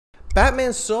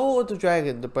Batman Soul of the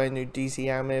Dragon, the brand new DC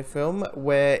animated film,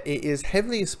 where it is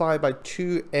heavily inspired by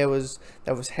two eras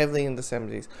that was heavily in the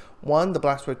 70s. One, the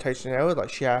Black Exploitation era, like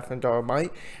Shaft and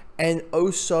Dolomite, and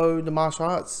also the martial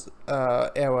arts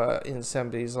era in the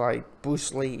 70s, like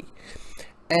Bruce Lee.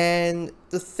 And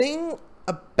the thing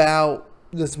about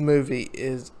this movie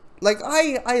is, like,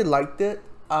 I liked it.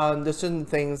 There's certain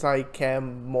things I care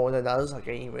more than others, like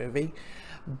any movie.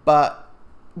 But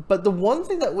the one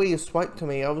thing that really struck to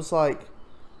me, I was like,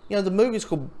 you know, the movie's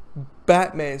called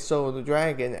Batman Soul of the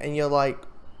Dragon, and you're like,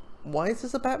 why is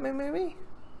this a Batman movie?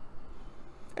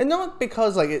 And not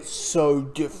because, like, it's so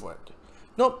different.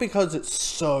 Not because it's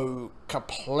so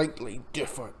completely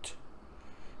different.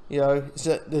 You know,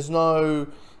 there's no,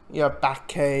 you know,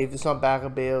 Batcave, there's no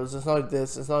Batmobiles, there's no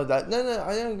this, there's no that. No,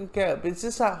 I don't care. But it's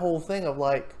just that whole thing of,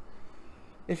 like,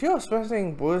 if you're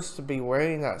expecting Bruce to be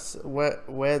wearing that,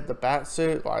 wear the bat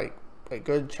suit, like, a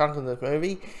good chunk of the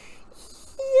movie,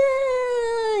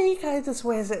 yeah, he kind of just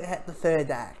wears it at the third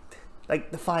act.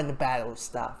 Like, the final battle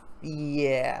stuff.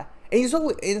 Yeah. And he's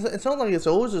always, it's not like it's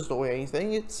always a story or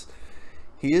anything,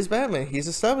 he is Batman. He's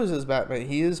established as Batman.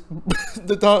 He is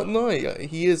the Dark Knight.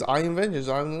 He is I Am Vengeance,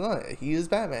 I Am the Knight. He is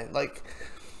Batman. Like,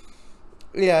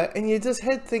 yeah, and you just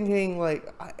had thinking, like,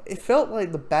 it felt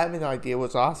like the Batman idea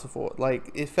was asked for. Like,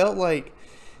 it felt like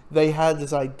they had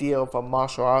this idea of a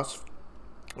martial arts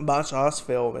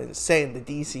film and set in the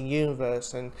DC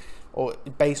universe, and or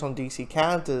based on DC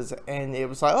characters, and it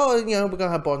was like, oh, you know, we're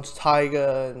gonna have Bronze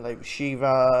Tiger and like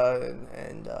Shiva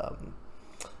and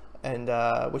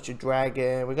Richard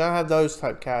Dragon. We're gonna have those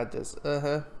type characters.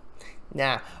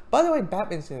 Nah. By the way,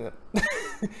 Batman's in it.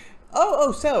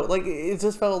 So like it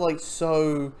just felt like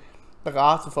so like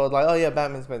afterthought, like, oh yeah,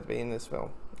 Batman's meant to be in this film.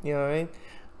 You know what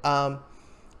I mean?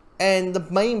 And the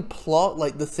main plot,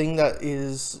 like the thing that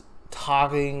is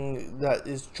driving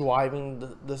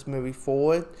this movie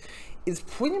forward, is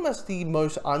pretty much the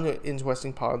most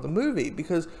uninteresting part of the movie,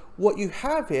 because what you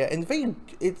have here, and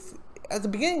it's at the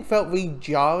beginning felt really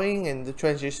jarring, and the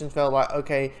transition felt like,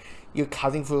 okay, you're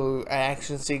cutting through an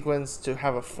action sequence to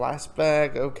have a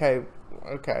flashback.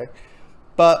 Okay,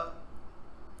 but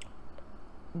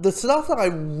the stuff that I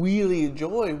really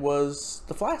enjoy was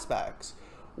the flashbacks,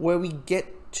 where we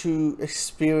get to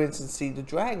experience and see the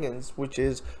dragons, which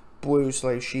is Bruce,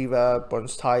 like Shiva,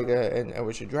 Bronze Tiger, and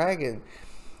Richard Dragon.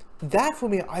 That for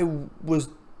me, I was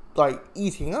like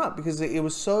eating up, because it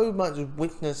was so much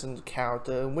witness and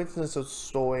character, and witness of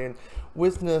story, and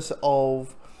witness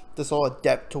of the sort of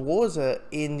depth towards it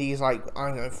in these, like, I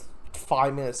don't know,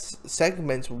 5-minute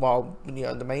segments, while, you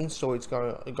know, the main story's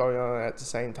going on at the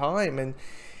same time. And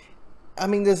I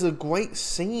mean, there's a great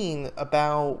scene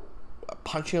about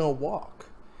punching a wok,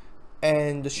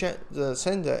 and the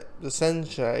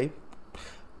sensei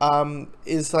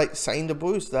is like saying to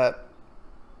Bruce that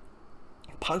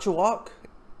punch a wok,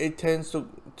 it tends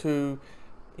to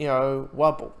you know,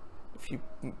 wobble. If you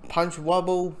punch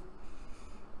wobble,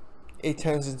 it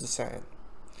turns into sand.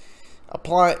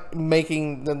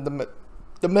 Making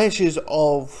the measures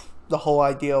of the whole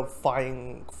idea of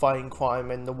fighting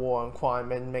crime and the war on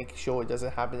crime, and making sure it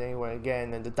doesn't happen anywhere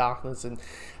again, and the darkness, and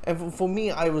for me,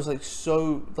 I was like,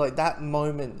 so like that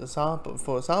moment,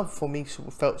 for example, for me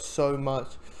felt so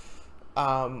much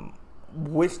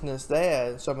witness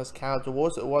there, and so much character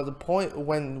towards it. Well, the point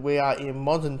when we are in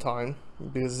modern time,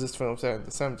 because this film set in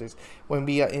the 70s, when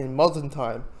we are in modern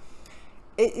time,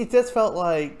 it just felt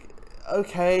like,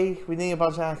 okay, we need a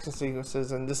bunch of action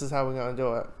sequences, and this is how we're going to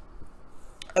do it.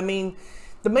 I mean,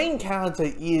 the main character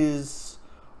is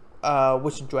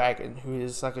Richard Dragon, who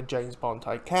is like a James Bond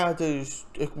type character, who's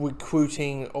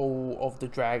recruiting all of the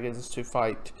dragons to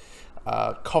fight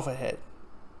Copperhead,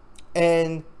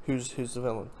 and who's the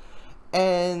villain.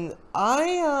 And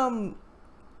I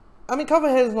mean,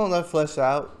 Copperhead is not that fleshed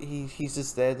out. He's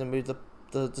just there to move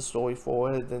the story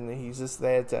forward, and he's just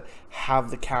there to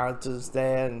have the characters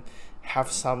there and have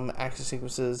some action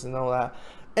sequences and all that.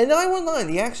 And I won't lie,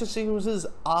 the action sequences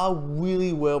are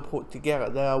really well put together.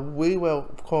 They are really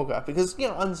well choreographed, because, you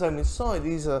know, understand me, sorry,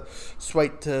 these are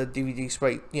straight to DVD,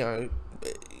 straight, you know,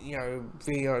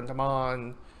 video on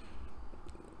demand,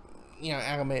 you know,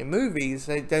 animated movies.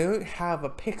 They don't have a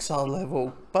Pixar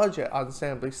level budget,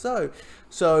 understandably so.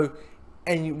 So,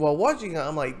 and while watching it,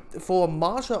 I'm like, for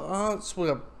martial arts with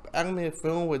an animated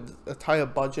film with a entire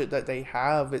budget that they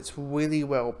have, it's really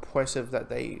well impressive that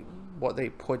what they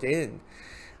put in,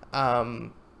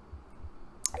 and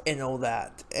all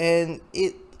that. And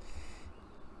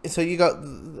so you got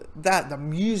that. The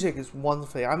music is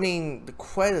wonderful. I mean, the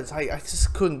credits, I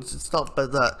just couldn't stop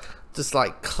but that, just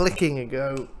like clicking and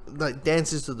go, like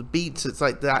dances to the beats. It's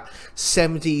like that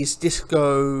 70s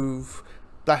disco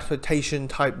blaxploitation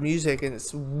type music, and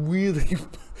it's really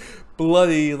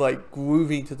bloody, like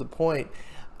groovy to the point.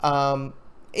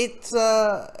 It's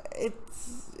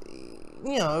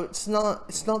you know, it's not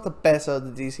the best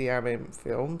of the DC animated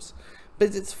films,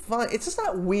 but it's fun. It's just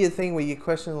that weird thing where you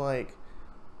question, like,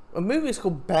 a movie is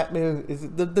called Batman. Is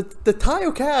the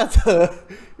title character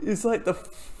is like the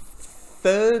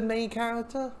third main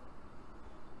character?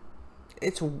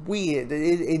 It's weird.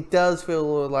 It does feel a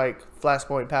little like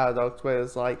Flashpoint Paradox, where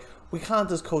it's like, we can't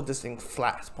just call this thing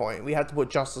Flashpoint. We have to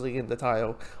put Justice League in the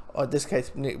title. Or in this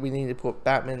case, we need to put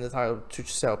Batman in the title to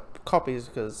sell copies,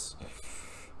 because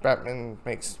Batman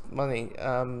makes money.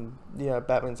 Yeah,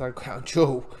 Batman's our crown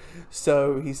jewel,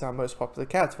 so he's our most popular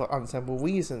character for understandable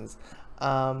reasons.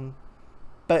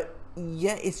 But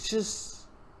yeah, it's just,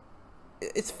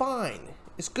 it's fine.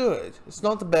 It's good. It's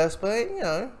not the best, but you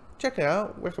know, check it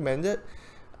out. Recommend it.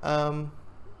 And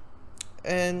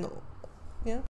yeah.